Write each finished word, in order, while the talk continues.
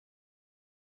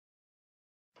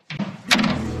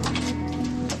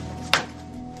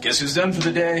Guess who's done for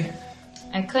the day?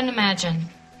 I couldn't imagine.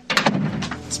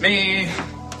 It's me.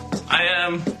 I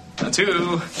am. That's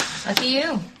who. Lucky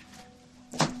you.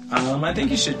 I think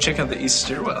you should check out the East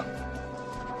stairwell.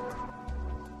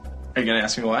 Are you going to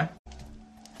ask me why?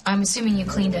 I'm assuming you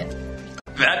cleaned it.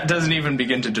 That doesn't even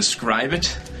begin to describe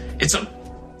it. It's a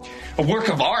work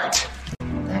of art.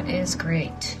 That is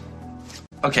great.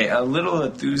 Okay, a little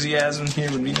enthusiasm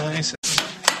here would be nice.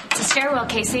 It's a stairwell,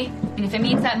 Casey. And if it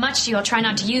means that much to you, I'll try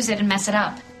not to use it and mess it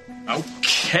up.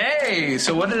 Okay,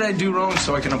 so what did I do wrong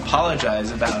so I can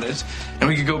apologize about it and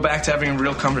we could go back to having a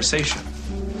real conversation?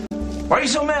 Why are you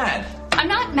so mad? I'm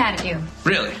not mad at you.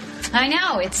 Really? I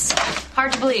know, it's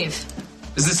hard to believe.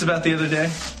 Is this about the other day?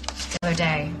 The other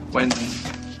day. When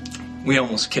we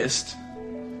almost kissed?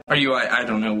 Are you, I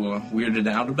don't know, weirded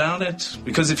out about it?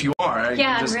 Because if you are...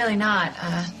 Yeah, I'm really not.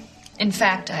 In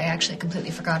fact, I actually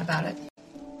completely forgot about it.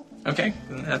 Okay,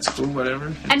 that's cool,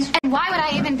 whatever. And why would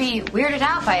I even be weirded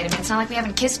out by it? I mean, it's not like we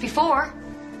haven't kissed before.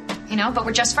 You know, but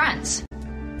we're just friends.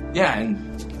 Yeah,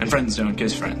 and friends don't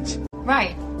kiss friends.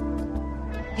 Right.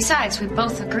 Besides, we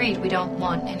both agreed we don't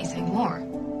want anything more.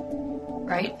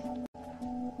 Right?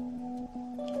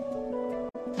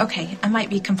 Okay, I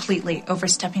might be completely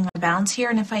overstepping my bounds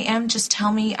here, and if I am, just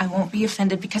tell me. I won't be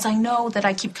offended, because I know that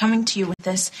I keep coming to you with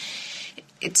this.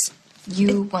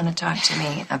 You want to talk to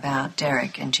me about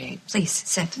Derek and Jade. Please,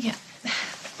 sit. Yeah.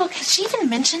 Look, has she even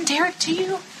mentioned Derek to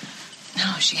you?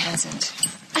 No, she hasn't.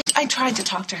 I tried to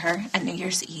talk to her at New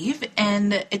Year's Eve,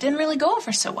 and it didn't really go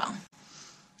over so well.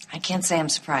 I can't say I'm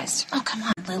surprised. Oh, come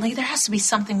on, Lily. There has to be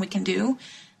something we can do.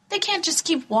 They can't just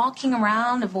keep walking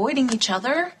around, avoiding each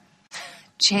other.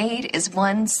 Jade is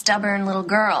one stubborn little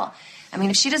girl. I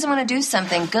mean, if she doesn't want to do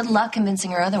something, good luck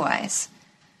convincing her otherwise.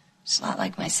 She's a lot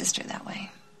like my sister that way.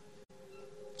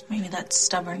 Maybe that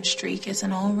stubborn streak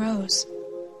isn't all rose.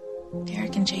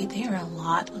 Derek and Jade, they are a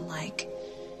lot alike.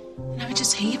 And I would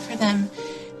just hate for them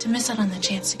to miss out on the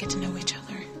chance to get to know each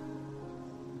other.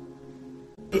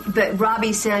 But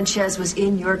Robbie Sanchez was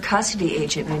in your custody,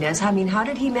 Agent Nunez. I mean, how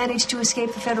did he manage to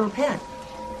escape the federal pen?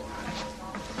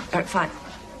 Fine.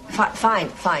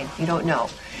 You don't know.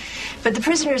 But the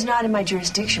prisoner is not in my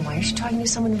jurisdiction. Why is she talking to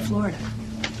someone in Florida?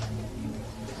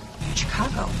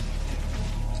 Chicago.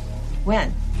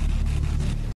 When?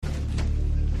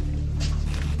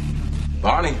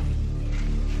 Bonnie,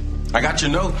 I got your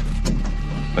note.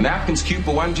 The napkin's cute,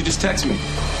 but why didn't you just text me?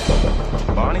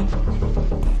 Bonnie?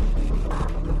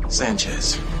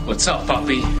 Sanchez. What's up,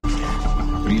 puppy?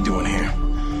 What are you doing here?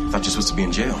 I thought you were supposed to be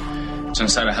in jail.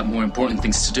 Turns out I have more important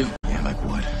things to do. Yeah, like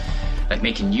what? Like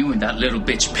making you and that little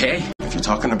bitch pay. If you're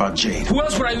talking about Jade. Who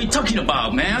else would I be talking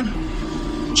about, man?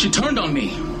 She turned on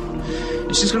me.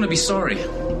 And she's gonna be sorry.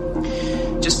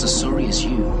 Just as sorry as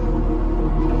you.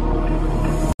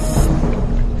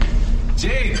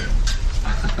 Jade!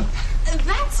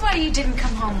 That's why you didn't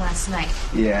come home last night.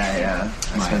 Yeah.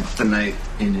 I spent the night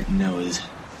in Noah's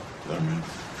dorm.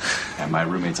 And my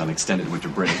roommate's on extended winter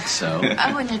break, so...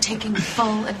 Oh, and you're taking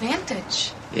full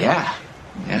advantage. Yeah.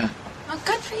 Well,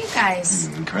 good for you guys.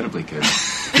 Incredibly good.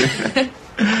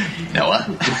 Noah?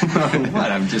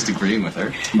 What? I'm just agreeing with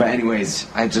her. But anyways,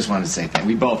 I just wanted to say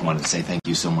we both wanted to say thank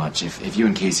you so much. If you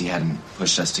and Casey hadn't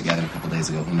pushed us together a couple days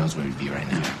ago, who knows where we'd be right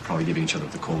now. Yeah, probably giving each other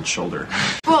the cold shoulder.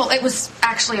 Well, it was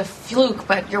actually a fluke,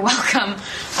 but you're welcome.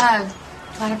 Glad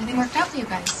everything worked out for you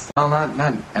guys. Well,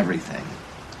 not everything.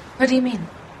 What do you mean?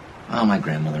 Well, my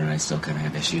grandmother and I still kind of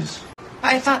have issues.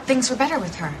 I thought things were better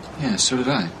with her. Yeah, so did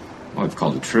I. Well, I've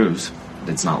called it truth.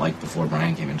 But it's not like before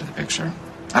Brian came into the picture.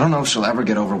 I don't know if she'll ever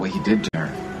get over what he did to her.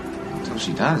 Until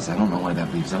she does, I don't know why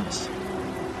that leaves us.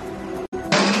 What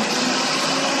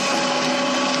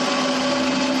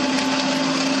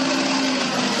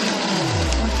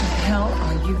the hell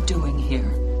are you doing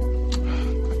here?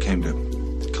 I came to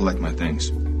collect my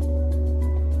things.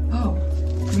 Oh,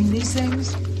 I mean, these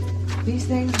things? These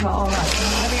things? Well, all right.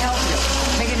 Let me help you.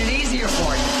 Making it easier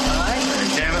for you, all right?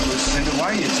 Damn it, Lucinda, why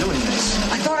are you doing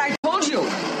this? I thought I told you.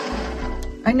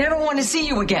 I never want to see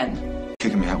you again.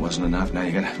 Kicking me out wasn't enough. Now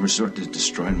you gotta resort to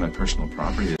destroying my personal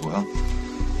property as well.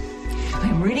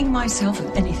 I'm ridding myself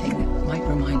of anything that might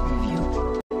remind me of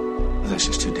you. Well, that's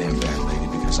just too damn bad, lady,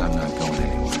 because I'm not going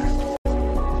anywhere.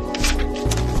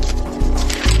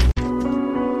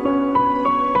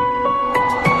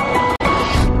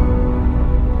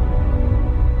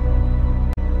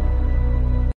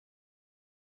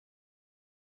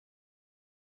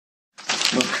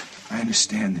 Look, I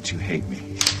understand that you hate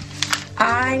me.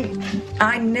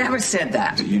 I never said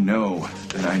that. But you know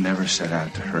that I never set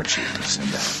out to hurt you,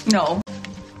 Lucinda. No.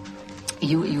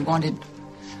 You wanted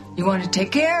You wanted to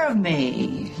take care of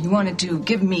me. You wanted to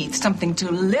give me something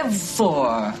to live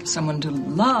for, someone to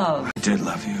love. I did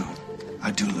love you.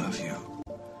 I do love you.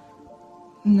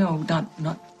 No, not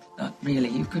really.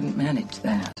 You couldn't manage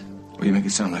that. Well, you make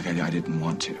it sound like I didn't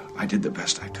want to. I did the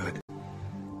best I could.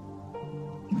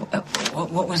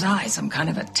 What was I? Some kind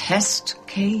of a test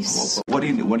case? What do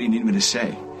you need me to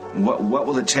say? What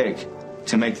will it take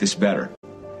to make this better?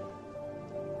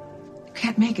 You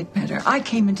can't make it better. I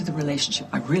came into the relationship.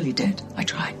 I really did. I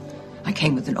tried. I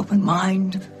came with an open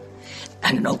mind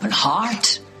and an open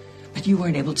heart, but you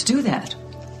weren't able to do that.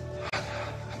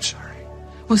 I'm sorry.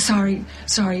 Well, sorry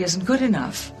isn't good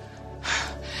enough.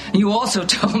 You also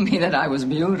told me that I was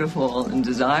beautiful and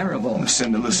desirable.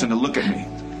 Lucinda, look at me.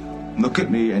 Look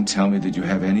at me and tell me that you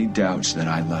have any doubts that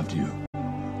I loved you.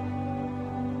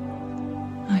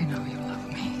 I know you love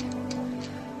me.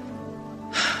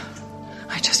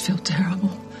 I just feel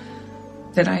terrible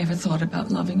that I ever thought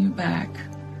about loving you back.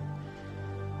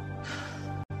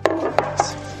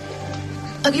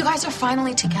 Look, you guys are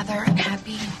finally together and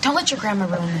happy. Don't let your grandma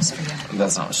ruin this for you.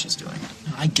 That's not what she's doing.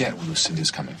 I get where Lucinda's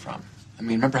coming from. I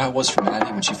mean, remember how it was for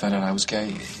Maddie when she found out I was gay?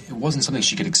 It wasn't something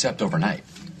she could accept overnight.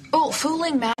 Oh,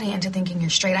 fooling Maddie into thinking you're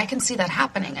straight, I can see that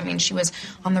happening. I mean, she was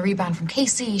on the rebound from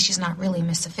Casey. She's not really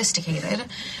Miss Sophisticated.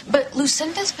 But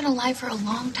Lucinda's been alive for a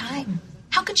long time.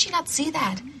 How could she not see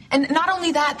that? And not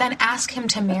only that, then ask him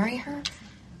to marry her?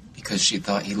 Because she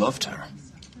thought he loved her.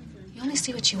 You only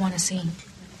see what you want to see.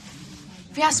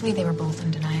 If you ask me, they were both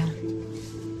in denial.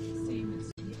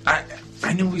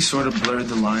 I know we sort of blurred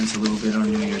the lines a little bit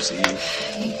on New Year's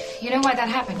Eve. You know why that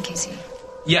happened, Casey?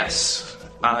 Yes.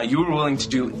 You were willing to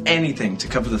do anything to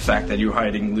cover the fact that you were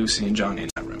hiding Lucy and Johnny in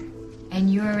that room.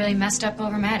 And you were really messed up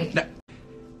over Maddie. No,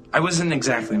 I wasn't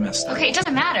exactly messed up. Okay, it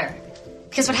doesn't matter.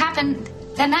 Because what happened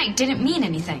that night didn't mean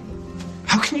anything.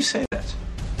 How can you say that?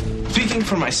 Speaking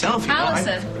for myself, you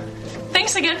Allison,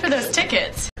 thanks again for those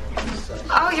tickets.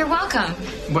 Oh, you're welcome.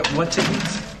 What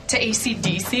tickets? To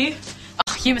AC/DC?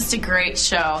 Oh, you missed a great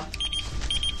show.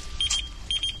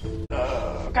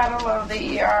 Gotta love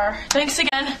the ER. Thanks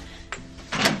again.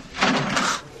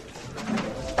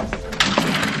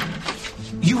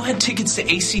 You had tickets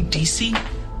to AC/DC?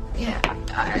 Yeah,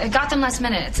 I got them last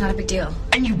minute. It's not a big deal.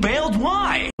 And you bailed?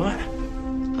 Why? What?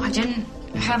 I didn't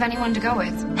have anyone to go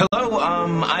with. Hello,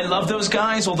 I love those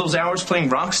guys, all those hours playing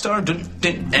Rockstar.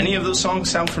 Did any of those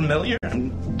songs sound familiar?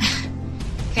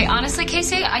 Okay, honestly,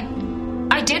 Casey,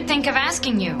 I did think of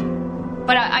asking you.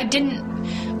 But I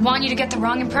didn't want you to get the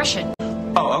wrong impression.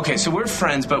 Oh, okay, so we're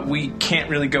friends, but we can't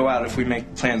really go out if we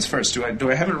make plans first. Do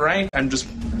I have it right? I'm just...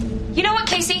 You know what,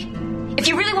 Casey? If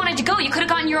you really wanted to go, you could have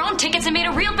gotten your own tickets and made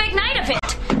a real big night of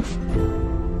it.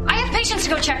 I have patients to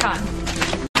go check on.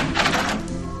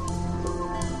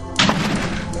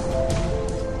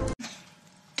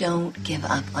 Don't give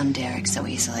up on Derek so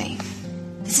easily.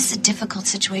 This is a difficult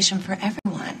situation for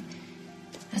everyone.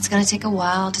 It's going to take a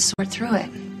while to sort through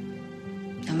it,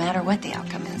 no matter what the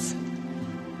outcome is.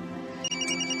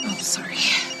 Oh, sorry.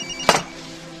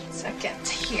 Second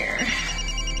here.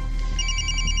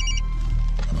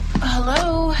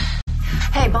 Hello?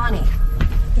 Hey, Bonnie.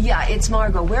 Yeah, it's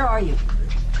Margot. Where are you?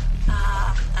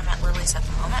 I'm at Lily's at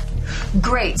the moment.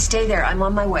 Great. Stay there. I'm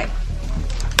on my way.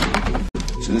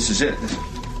 So this is it.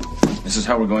 This is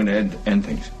how we're going to end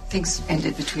things. Things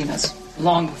ended between us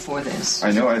long before this.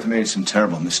 I know I've made some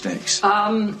terrible mistakes.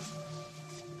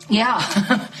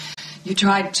 Yeah. You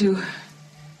tried to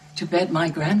bed my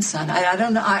grandson. I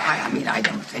don't know. I mean, I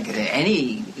don't think that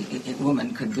any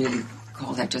woman could really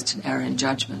call that just an error in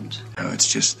judgment. No,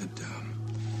 it's just that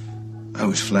I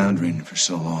was floundering for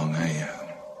so long.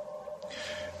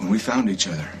 When we found each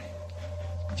other,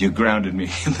 you grounded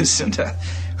me, Lucinda.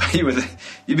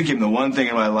 You became the one thing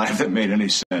in my life that made any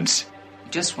sense.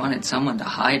 You just wanted someone to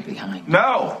hide behind.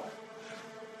 No!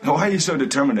 Why are you so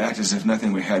determined to act as if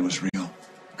nothing we had was real?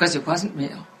 Because it wasn't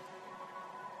real.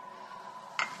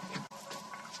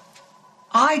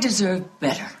 I deserve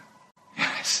better.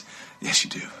 Yes, you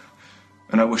do.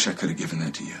 And I wish I could have given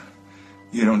that to you.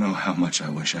 You don't know how much I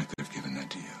wish I could have given that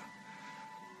to you.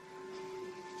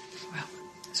 Well,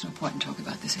 there's no point in talking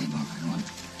about this anymore. I don't want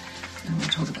to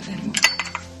talk about it anymore.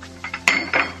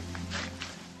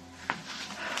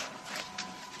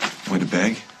 Way to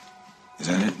beg? Is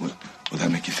that it? Will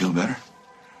that make you feel better?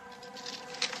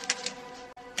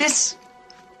 This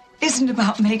isn't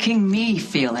about making me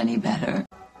feel any better.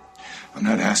 I'm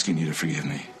not asking you to forgive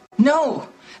me. No,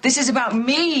 this is about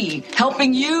me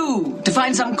helping you to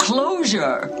find some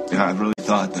closure. Yeah, I really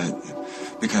thought that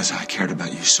because I cared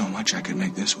about you so much I could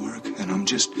make this work. And I'm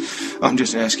just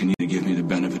asking you to give me the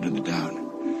benefit of the doubt.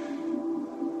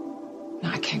 No,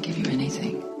 I can't give you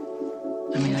anything.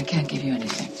 mean, I can't give you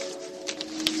anything.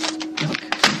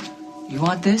 Look, you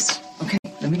want this? Okay,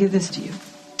 let me give this to you.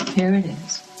 Here it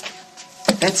is.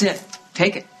 That's it.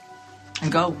 Take it.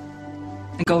 And go.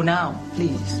 And go now,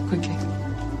 please, quickly.